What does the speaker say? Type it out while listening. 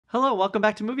Hello, welcome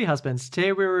back to Movie Husbands.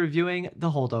 Today we're reviewing The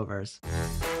Holdovers.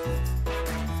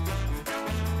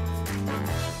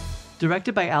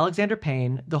 Directed by Alexander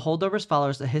Payne, The Holdovers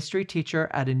follows a history teacher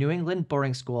at a New England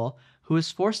boarding school who is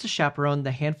forced to chaperone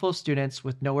the handful of students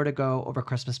with nowhere to go over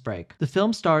Christmas break. The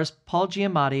film stars Paul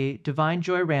Giamatti, Divine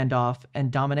Joy Randolph,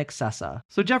 and Dominic Sessa.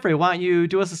 So Jeffrey, why don't you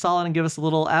do us a solid and give us a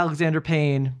little Alexander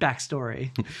Payne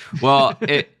backstory? Well,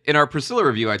 in our Priscilla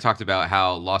review, I talked about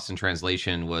how Lost in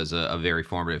Translation was a very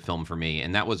formative film for me,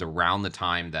 and that was around the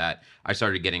time that I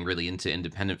started getting really into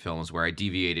independent films, where I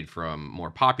deviated from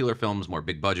more popular films, more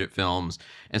big budget films,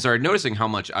 and started noticing how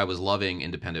much I was loving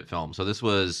independent films. So this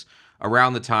was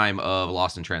around the time of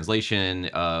Lost in Translation,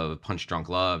 of Punch Drunk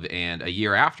Love, and a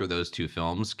year after those two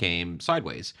films came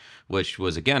Sideways, which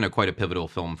was, again, quite a pivotal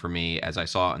film for me as I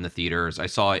saw it in the theaters. I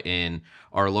saw it in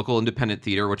our local independent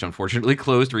theater, which unfortunately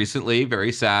closed recently.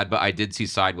 Very sad, but I did see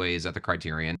Sideways at the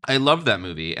Criterion. I loved that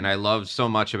movie, and I loved so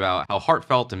much about how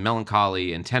heartfelt and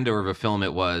melancholy and tender of a film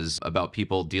it was about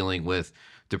people dealing with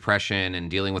depression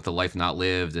and dealing with the life not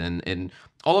lived, and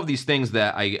all of these things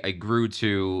that I grew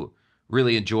to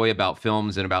really enjoy about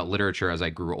films and about literature as I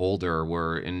grew older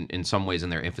were in some ways in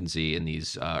their infancy in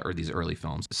these early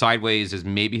films. Sideways is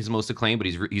maybe his most acclaimed, but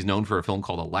he's known for a film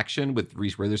called Election with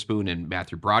Reese Witherspoon and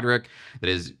Matthew Broderick that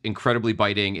is incredibly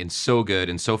biting and so good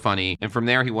and so funny. And from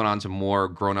there, he went on to more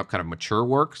grown-up kind of mature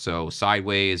work. So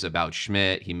Sideways, about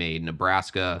Schmidt. He made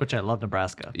Nebraska. Which I love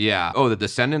Nebraska. Yeah. Oh, The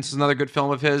Descendants is another good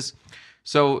film of his.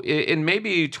 So in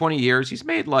maybe 20 years, he's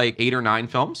made like 8 or 9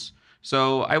 films.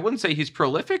 So I wouldn't say he's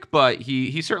prolific, but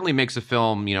he certainly makes a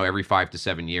film, every 5 to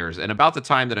 7 years. And about the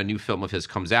time that a new film of his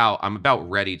comes out, I'm about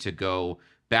ready to go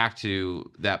back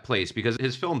to that place because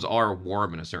his films are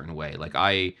warm in a certain way. Like,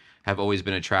 I have always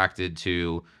been attracted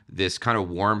to this kind of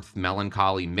warmth,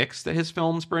 melancholy mix that his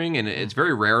films bring, and it's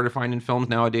very rare to find in films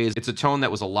nowadays. It's a tone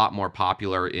that was a lot more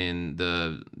popular in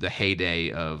the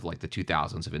heyday of like the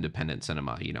 2000s of independent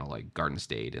cinema, like Garden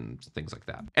State and things like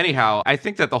that. Anyhow, I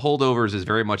think that The Holdovers is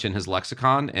very much in his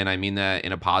lexicon, and I mean that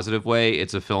in a positive way.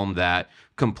 It's a film that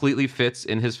completely fits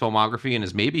in his filmography and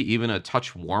is maybe even a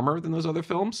touch warmer than those other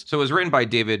films. So it was written by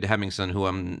David Hemingson, who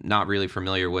I'm not really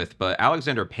familiar with, but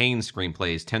Alexander Payne's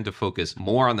screenplays tend to focus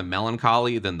more on the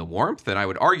melancholy than the warmth, and I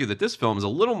would argue that this film is a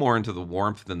little more into the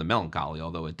warmth than the melancholy,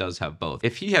 although it does have both.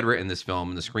 If he had written this film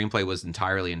and the screenplay was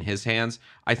entirely in his hands,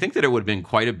 I think that it would have been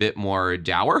quite a bit more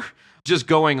dour. Just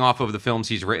going off of the films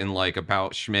he's written, like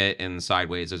about Schmidt and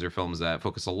Sideways, those are films that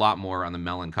focus a lot more on the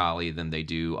melancholy than they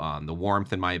do on the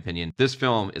warmth, in my opinion. This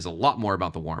film is a lot more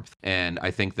about the warmth, and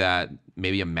I think that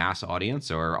maybe a mass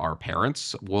audience or our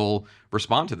parents will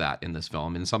respond to that in this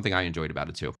film, and something I enjoyed about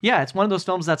it too. Yeah, it's one of those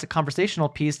films that's a conversational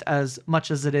piece as much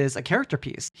as it is a character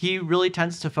piece. He really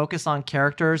tends to focus on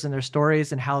characters and their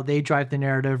stories and how they drive the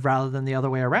narrative rather than the other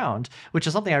way around, which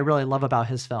is something I really love about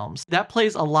his films. That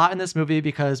plays a lot in this movie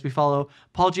because we follow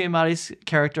Paul Giamatti's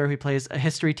character, who plays a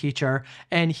history teacher,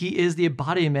 and he is the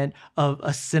embodiment of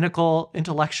a cynical,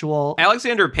 intellectual.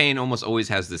 Alexander Payne almost always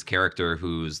has this character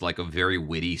who's like a very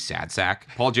witty sad sack.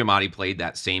 Paul Giamatti played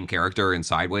that same character in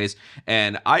Sideways,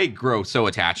 and I grow so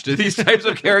attached to these types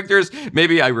of characters.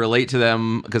 Maybe I relate to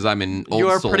them because I'm an old soul. You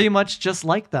are pretty much just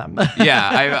like them.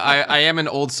 Yeah, I am an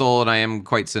old soul, and I am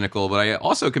quite cynical, but I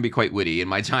also can be quite witty in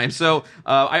my time. So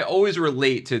I always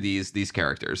relate to these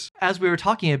characters. As we were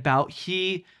talking about,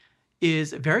 he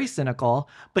is very cynical,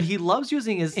 but he loves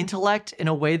using his intellect in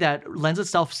a way that lends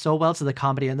itself so well to the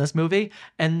comedy in this movie.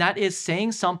 And that is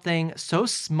saying something so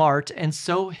smart and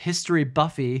so history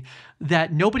buffy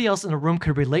that nobody else in the room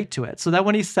could relate to it. So that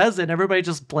when he says it, everybody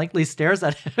just blankly stares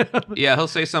at him. Yeah, he'll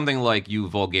say something like, "You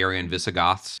Vulgarian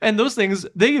Visigoths." And those things,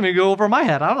 they even go over my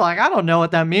head. I'm like, I don't know what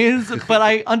that means, but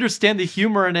I understand the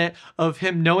humor in it of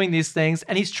him knowing these things.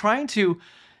 And he's trying to,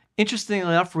 interestingly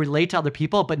enough, relate to other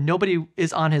people, but nobody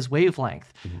is on his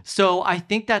wavelength. Mm-hmm. So I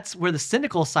think that's where the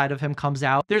cynical side of him comes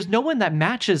out. There's no one that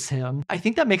matches him. I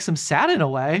think that makes him sad in a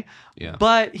way. Yeah.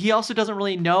 But he also doesn't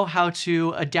really know how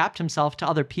to adapt himself to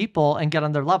other people and get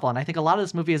on their level. And I think a lot of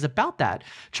this movie is about that,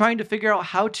 trying to figure out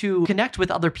how to connect with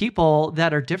other people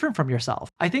that are different from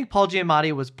yourself. I think Paul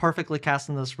Giamatti was perfectly cast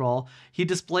in this role. He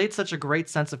displayed such a great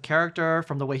sense of character,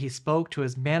 from the way he spoke to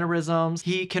his mannerisms.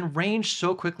 He can range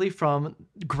so quickly from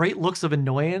great great looks of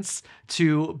annoyance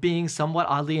to being somewhat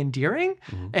oddly endearing.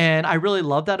 And I really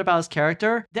love that about his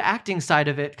character. The acting side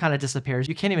of it kind of disappears.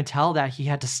 You can't even tell that he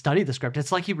had to study the script.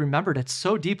 It's like he remembered it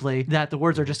so deeply that the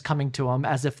words are just coming to him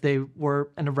as if they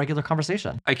were in a regular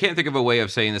conversation. I can't think of a way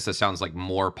of saying this that sounds like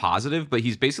more positive, but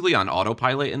he's basically on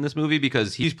autopilot in this movie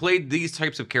because he's played these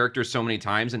types of characters so many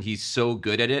times and he's so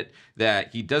good at it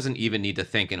that he doesn't even need to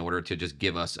think in order to just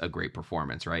give us a great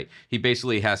performance, right? He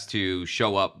basically has to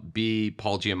show up, be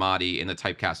Paul Giamatti in the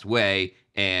typecast way,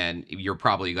 and you're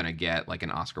probably going to get like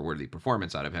an Oscar-worthy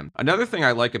performance out of him. Another thing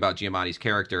I like about Giamatti's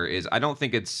character is I don't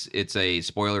think it's a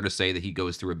spoiler to say that he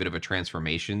goes through a bit of a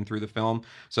transformation through the film.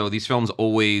 So these films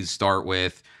always start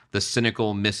with the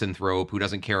cynical misanthrope who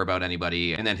doesn't care about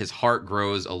anybody, and then his heart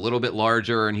grows a little bit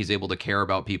larger and he's able to care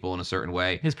about people in a certain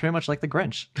way. He's pretty much like the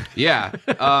Grinch. Yeah.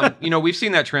 We've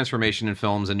seen that transformation in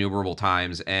films innumerable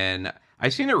times, and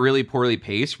I've seen it really poorly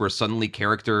paced where suddenly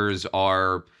characters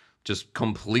are just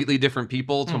completely different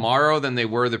people tomorrow than they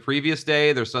were the previous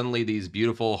day. They're suddenly these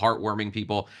beautiful, heartwarming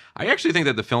people. I actually think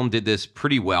that the film did this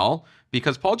pretty well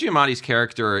because Paul Giamatti's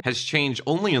character has changed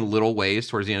only in little ways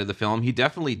towards the end of the film. He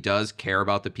definitely does care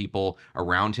about the people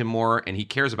around him more, and he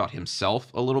cares about himself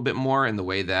a little bit more in the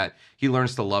way that he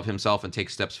learns to love himself and take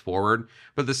steps forward.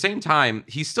 But at the same time,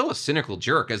 he's still a cynical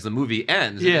jerk as the movie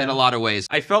ends in a lot of ways.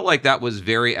 I felt like that was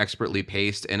very expertly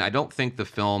paced, and I don't think the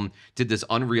film did this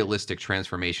unrealistic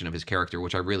transformation of his character,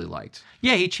 which I really liked.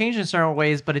 Yeah, he changed in certain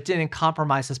ways, but it didn't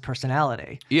compromise his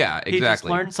personality. Yeah, exactly. He just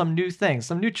learned some new things,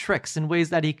 some new tricks and ways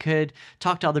that he could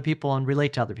talk to other people and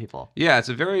relate to other people. Yeah, it's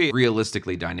a very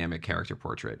realistically dynamic character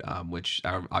portrait, which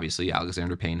obviously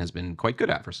Alexander Payne has been quite good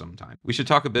at for some time. We should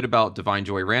talk a bit about Divine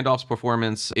Joy Randolph's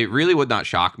performance. It really would not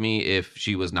shock me if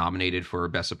she was nominated for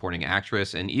Best Supporting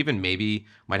Actress and even maybe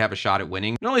might have a shot at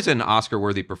winning. Not only is it an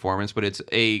Oscar-worthy performance, but it's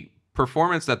a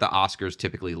performance that the Oscars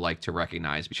typically like to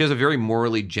recognize. She has a very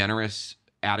morally generous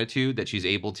attitude that she's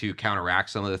able to counteract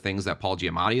some of the things that Paul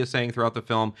Giamatti is saying throughout the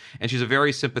film, and she's a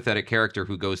very sympathetic character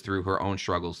who goes through her own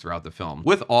struggles throughout the film.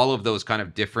 With all of those kind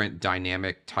of different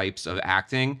dynamic types of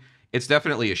acting, it's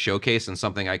definitely a showcase and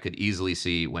something I could easily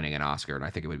see winning an Oscar, and I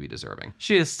think it would be deserving.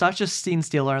 She is such a scene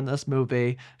stealer in this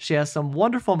movie. She has some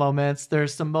wonderful moments.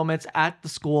 There's some moments at the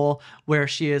school where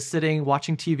she is sitting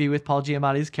watching TV with Paul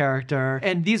Giamatti's character,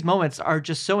 and these moments are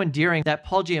just so endearing that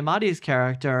Paul Giamatti's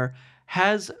character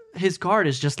has his guard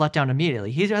is just let down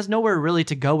immediately. He has nowhere really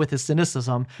to go with his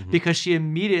cynicism because she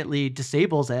immediately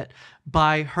disables it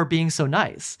by her being so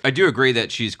nice. I do agree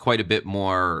that she's quite a bit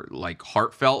more like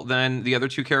heartfelt than the other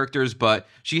two characters, but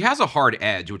she has a hard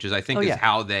edge, which is I think is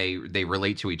how they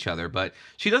relate to each other. But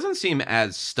she doesn't seem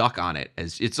as stuck on it.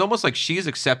 As it's almost like she's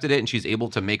accepted it and she's able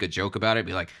to make a joke about it,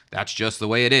 be like, that's just the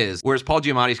way it is. Whereas Paul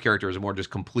Giamatti's character is more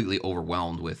just completely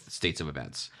overwhelmed with states of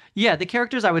events. Yeah, the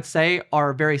characters I would say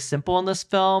are very simple in this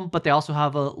film, but they also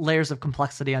have layers of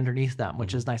complexity underneath them,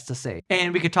 which is nice to see.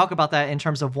 And we could talk about that in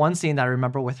terms of one scene that I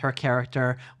remember with her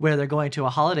character where they're going to a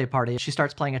holiday party. She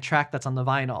starts playing a track that's on the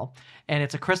vinyl, and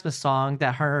it's a Christmas song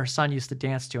that her and her son used to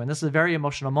dance to. And this is a very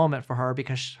emotional moment for her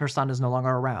because her son is no longer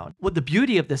around. With the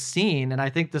beauty of this scene, and I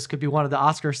think this could be one of the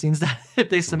Oscar scenes that if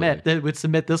they submit, they would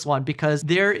submit this one, because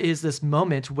there is this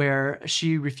moment where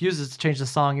she refuses to change the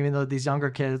song even though these younger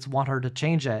kids want her to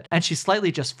change it. And she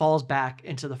slightly just falls back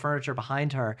into the furniture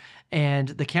behind her, and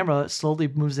the camera slowly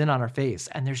moves in on her face.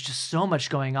 And there's just so much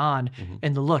going on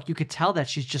in the look. You could tell that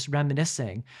she's just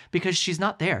reminiscing because she's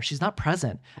not there. She's not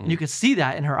present. And you could see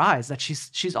that in her eyes that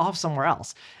she's off somewhere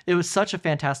else. It was such a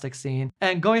fantastic scene.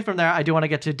 And going from there, I do want to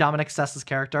get to Dominic Sessa's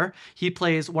character. He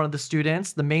plays one of the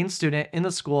students, the main student in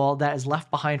the school that is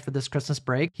left behind for this Christmas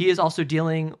break. He is also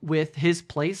dealing with his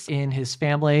place in his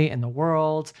family and the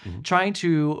world, trying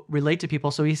to relate to people.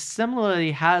 So he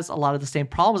similarly has a lot of the same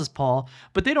problems as Paul,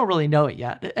 but they don't really know it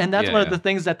yet. And that's one of the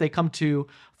things that they come to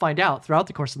find out throughout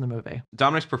the course of the movie.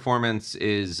 Dominic's performance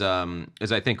is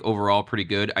I think overall pretty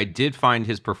good. I did find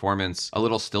his performance a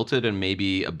little stilted and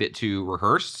maybe a bit too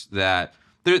rehearsed. That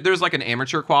there's like an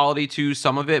amateur quality to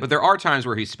some of it, but there are times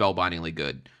where he's spellbindingly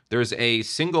good. There's a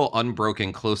single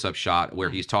unbroken close-up shot where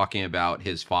he's talking about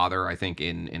his father, I think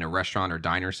in a restaurant or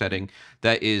diner setting,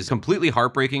 that is completely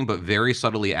heartbreaking, but very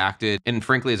subtly acted, and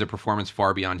frankly is a performance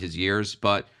far beyond his years.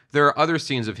 But there are other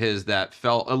scenes of his that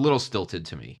felt a little stilted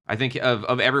to me. I think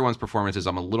of everyone's performances,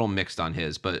 I'm a little mixed on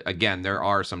his, but again, there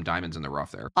are some diamonds in the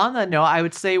rough there. On that note, I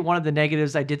would say one of the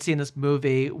negatives I did see in this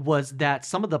movie was that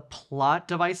some of the plot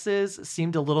devices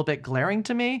seemed a little bit glaring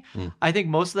to me. I think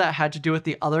most of that had to do with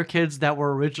the other kids that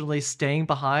were originally staying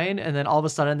behind, and then all of a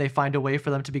sudden they find a way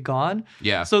for them to be gone.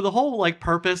 Yeah. So the whole like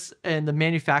purpose and the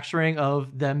manufacturing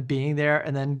of them being there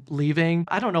and then leaving,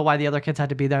 I don't know why the other kids had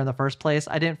to be there in the first place.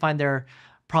 I didn't find their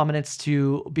prominence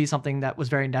to be something that was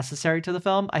very necessary to the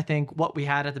film. I think what we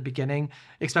had at the beginning,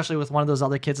 especially with one of those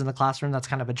other kids in the classroom that's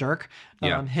kind of a jerk,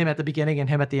 him at the beginning and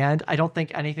him at the end, I don't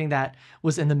think anything that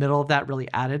was in the middle of that really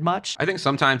added much. I think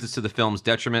sometimes it's to the film's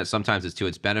detriment, sometimes it's to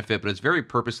its benefit, but it's very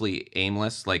purposely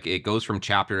aimless. Like, it goes from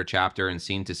chapter to chapter and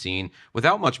scene to scene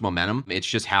without much momentum. It's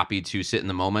just happy to sit in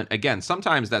the moment. Again,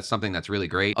 sometimes that's something that's really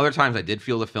great. Other times I did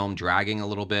feel the film dragging a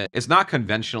little bit. It's not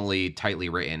conventionally tightly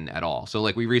written at all. So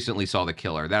like, we recently saw The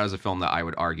Killer. That is a film that I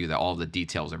would argue that all the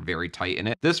details are very tight in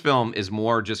it. This film is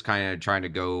more just kind of trying to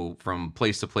go from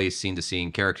place to place, scene to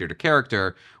scene, character to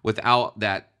character without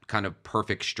that kind of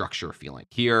perfect structure feeling.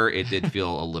 Here, it did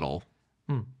feel a little...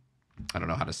 I don't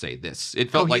know how to say this. It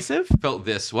felt cohesive?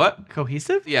 What?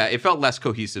 Cohesive? Yeah, it felt less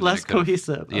cohesive. Less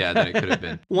cohesive. Yeah, than it could have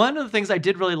been. One of the things I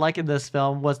did really like in this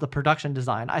film was the production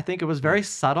design. I think it was very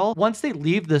subtle. Once they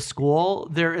leave the school,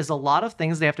 there is a lot of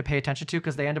things they have to pay attention to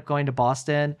because they end up going to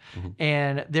Boston,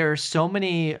 and there are so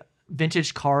many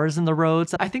vintage cars in the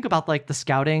roads. I think about like the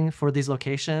scouting for these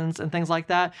locations and things like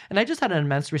that. And I just had an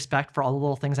immense respect for all the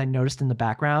little things I noticed in the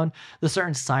background, the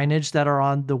certain signage that are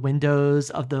on the windows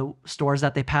of the stores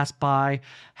that they pass by,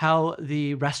 how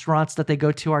the restaurants that they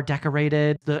go to are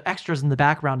decorated, the extras in the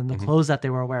background and the clothes that they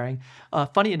were wearing.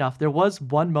 Funny enough, there was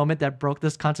one moment that broke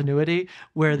this continuity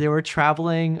where they were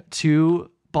traveling to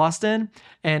Boston,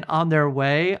 and on their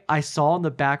way, I saw in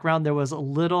the background there was a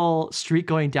little street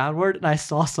going downward, and I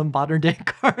saw some modern day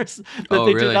cars that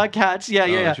they did not catch.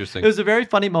 Yeah. It was a very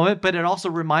funny moment, but it also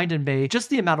reminded me just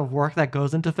the amount of work that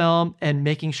goes into film and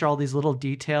making sure all these little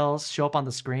details show up on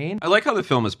the screen. I like how the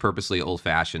film is purposely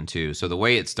old-fashioned too. So the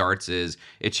way it starts is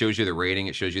it shows you the rating,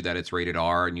 it shows you that it's rated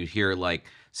R, and you hear like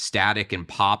static and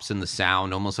pops in the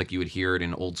sound, almost like you would hear it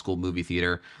in old school movie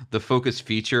theater. The focus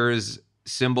features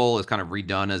symbol is kind of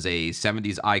redone as a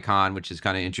 70s icon, which is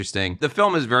kind of interesting. The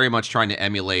film is very much trying to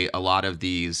emulate a lot of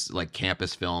these like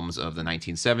campus films of the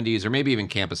 1970s, or maybe even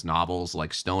campus novels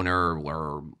like Stoner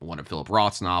or one of Philip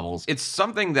Roth's novels. It's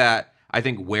something that I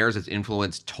think wears its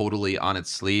influence totally on its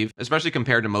sleeve, especially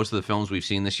compared to most of the films we've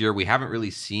seen this year. We haven't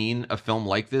really seen a film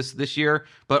like this year,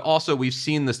 but also we've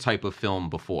seen this type of film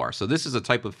before. So this is a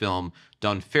type of film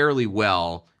done fairly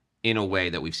well in a way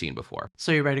that we've seen before.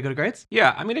 So you ready to go to grades?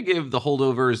 Yeah, I'm going to give The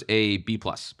Holdovers a B+.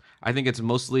 I think it's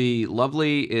mostly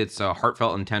lovely. It's a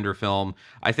heartfelt and tender film.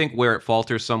 I think where it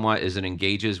falters somewhat is it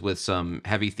engages with some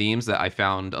heavy themes that I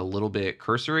found a little bit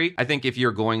cursory. I think if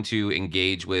you're going to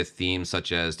engage with themes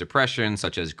such as depression,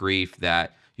 such as grief,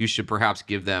 that you should perhaps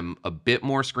give them a bit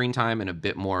more screen time and a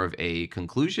bit more of a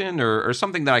conclusion or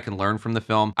something that I can learn from the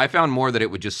film. I found more that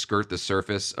it would just skirt the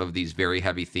surface of these very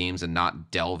heavy themes and not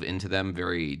delve into them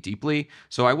very deeply.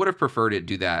 So I would have preferred it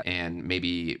do that and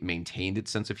maybe maintained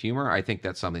its sense of humor. I think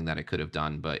that's something that it could have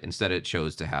done, but instead it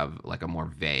chose to have like a more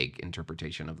vague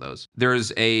interpretation of those.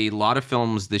 There's a lot of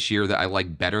films this year that I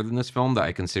like better than this film that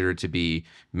I consider to be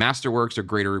masterworks or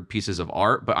greater pieces of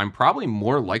art, but I'm probably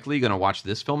more likely going to watch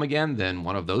this film again than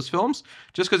one of those films,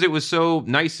 just because it was so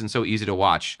nice and so easy to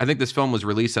watch. I think this film was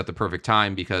released at the perfect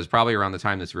time because probably around the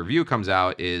time this review comes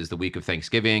out is the week of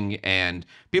Thanksgiving, and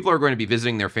people are going to be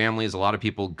visiting their families. A lot of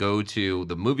people go to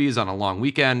the movies on a long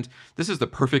weekend. This is the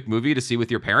perfect movie to see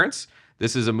with your parents.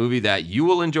 This is a movie that you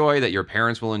will enjoy, that your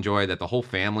parents will enjoy, that the whole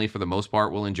family, for the most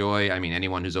part, will enjoy. I mean,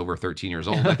 anyone who's over 13 years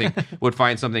old, I think, would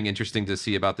find something interesting to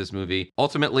see about this movie.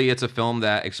 Ultimately, it's a film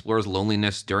that explores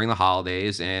loneliness during the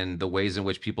holidays and the ways in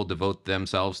which people devote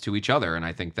themselves to each other. And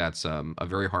I think that's a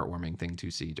very heartwarming thing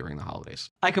to see during the holidays.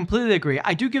 I completely agree.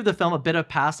 I do give the film a bit of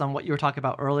pass on what you were talking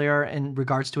about earlier in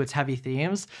regards to its heavy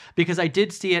themes, because I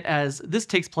did see it as this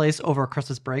takes place over a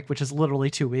Christmas break, which is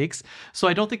literally 2 weeks. So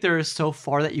I don't think there is so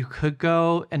far that you could go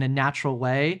in a natural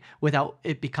way without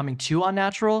it becoming too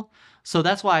unnatural. So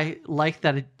that's why I like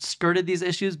that it skirted these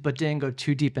issues but didn't go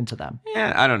too deep into them.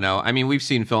 Yeah, I don't know. I mean, we've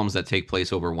seen films that take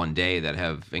place over one day that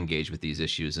have engaged with these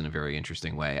issues in a very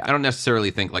interesting way. I don't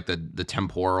necessarily think like the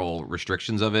temporal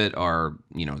restrictions of it are,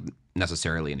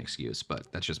 necessarily an excuse, but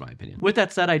that's just my opinion. With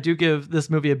that said, I do give this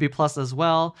movie a B+ as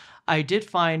well. I did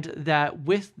find that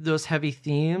with those heavy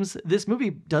themes, this movie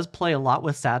does play a lot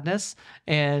with sadness.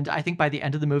 And I think by the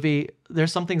end of the movie,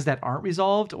 there's some things that aren't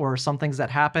resolved or some things that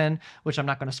happen, which I'm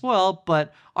not going to spoil,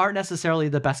 but aren't necessarily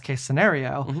the best case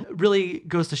scenario. It really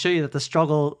goes to show you that the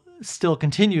struggle still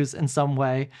continues in some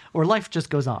way, or life just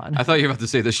goes on. I thought you were about to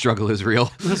say the struggle is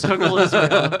real. The struggle is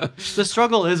real. The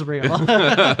struggle is real.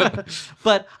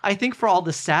 But I think for all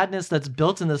the sadness that's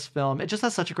built in this film, it just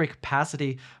has such a great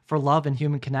capacity for love and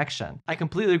human connection. I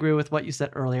completely agree with what you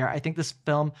said earlier. I think this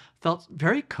film felt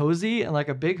very cozy and like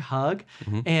a big hug.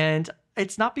 And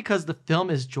It's not because the film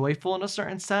is joyful in a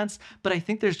certain sense, but I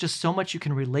think there's just so much you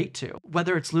can relate to.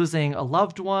 Whether it's losing a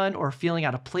loved one or feeling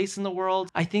out of place in the world,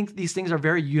 I think these things are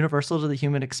very universal to the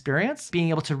human experience. Being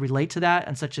able to relate to that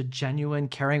in such a genuine,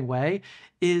 caring way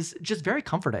is just very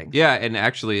comforting. Yeah, and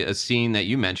actually a scene that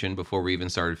you mentioned before we even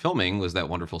started filming was that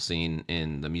wonderful scene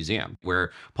in the museum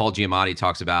where Paul Giamatti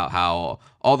talks about how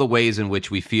all the ways in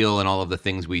which we feel and all of the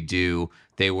things we do,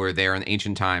 they were there in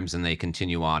ancient times and they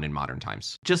continue on in modern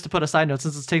times. Just to put a side note,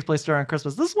 since this takes place during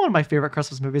Christmas, this is one of my favorite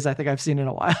Christmas movies I think I've seen in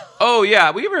a while. Oh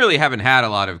yeah, we really haven't had a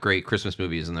lot of great Christmas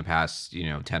movies in the past,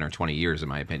 10 or 20 years in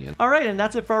my opinion. All right, and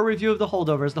that's it for our review of The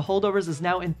Holdovers. The Holdovers is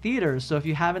now in theaters, so if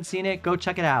you haven't seen it, go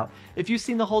check it out. If you've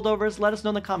seen The Holdovers, let us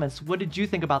know in the comments. What did you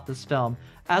think about this film?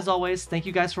 As always, thank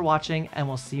you guys for watching, and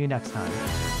we'll see you next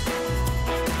time.